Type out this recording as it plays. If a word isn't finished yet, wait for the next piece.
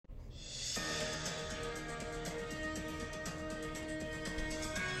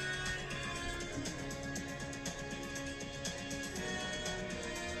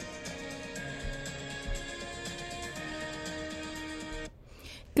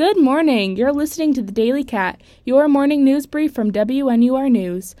Good morning. You're listening to the Daily Cat, your morning news brief from WNUR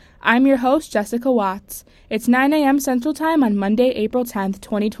News. I'm your host, Jessica Watts. It's 9 a.m. Central Time on Monday, April 10th,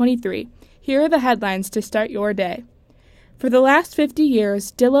 2023. Here are the headlines to start your day. For the last 50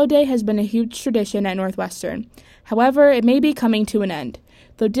 years, Dillo Day has been a huge tradition at Northwestern. However, it may be coming to an end.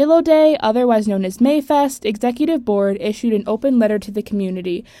 The Dillo Day, otherwise known as Mayfest, Executive Board issued an open letter to the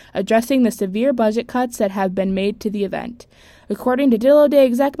community addressing the severe budget cuts that have been made to the event. According to Dillo Day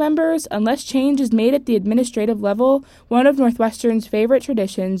exec members, unless change is made at the administrative level, one of Northwestern's favorite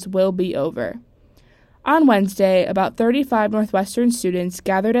traditions will be over. On Wednesday, about 35 Northwestern students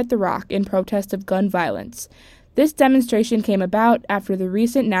gathered at the Rock in protest of gun violence. This demonstration came about after the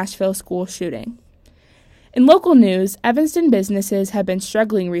recent Nashville school shooting. In local news, Evanston businesses have been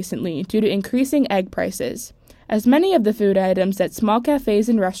struggling recently due to increasing egg prices. As many of the food items that small cafes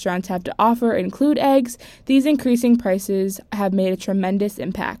and restaurants have to offer include eggs, these increasing prices have made a tremendous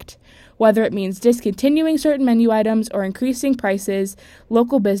impact. Whether it means discontinuing certain menu items or increasing prices,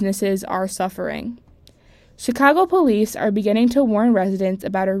 local businesses are suffering. Chicago police are beginning to warn residents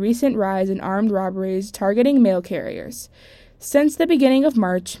about a recent rise in armed robberies targeting mail carriers. Since the beginning of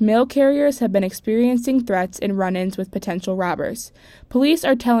March, mail carriers have been experiencing threats and run-ins with potential robbers. Police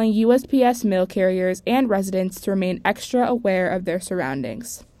are telling USPS mail carriers and residents to remain extra aware of their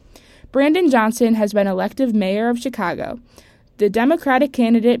surroundings. Brandon Johnson has been elected mayor of Chicago. The Democratic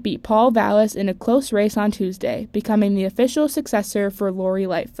candidate beat Paul Vallis in a close race on Tuesday, becoming the official successor for Lori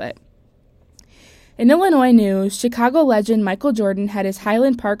Lightfoot. In Illinois news, Chicago legend Michael Jordan had his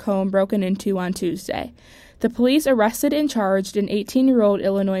Highland Park home broken into on Tuesday. The police arrested and charged an 18-year-old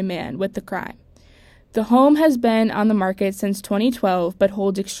Illinois man with the crime. The home has been on the market since 2012 but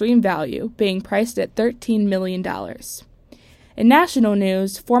holds extreme value, being priced at $13 million. In national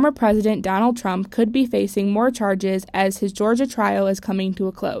news, former President Donald Trump could be facing more charges as his Georgia trial is coming to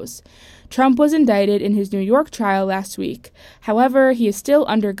a close. Trump was indicted in his New York trial last week. However, he is still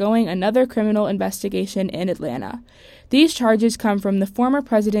undergoing another criminal investigation in Atlanta. These charges come from the former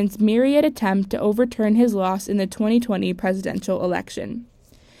president's myriad attempt to overturn his loss in the 2020 presidential election.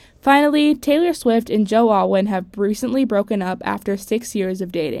 Finally, Taylor Swift and Joe Alwyn have recently broken up after 6 years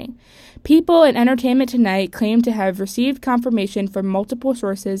of dating. People in Entertainment Tonight claim to have received confirmation from multiple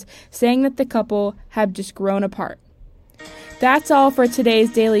sources saying that the couple have just grown apart. That's all for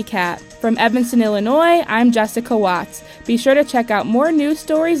today's Daily Cat. From Evanston, Illinois, I'm Jessica Watts. Be sure to check out more news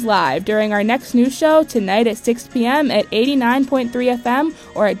stories live during our next news show tonight at 6 p.m. at 89.3 FM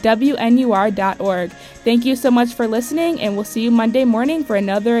or at WNUR.org. Thank you so much for listening, and we'll see you Monday morning for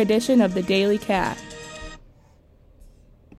another edition of the Daily Cat.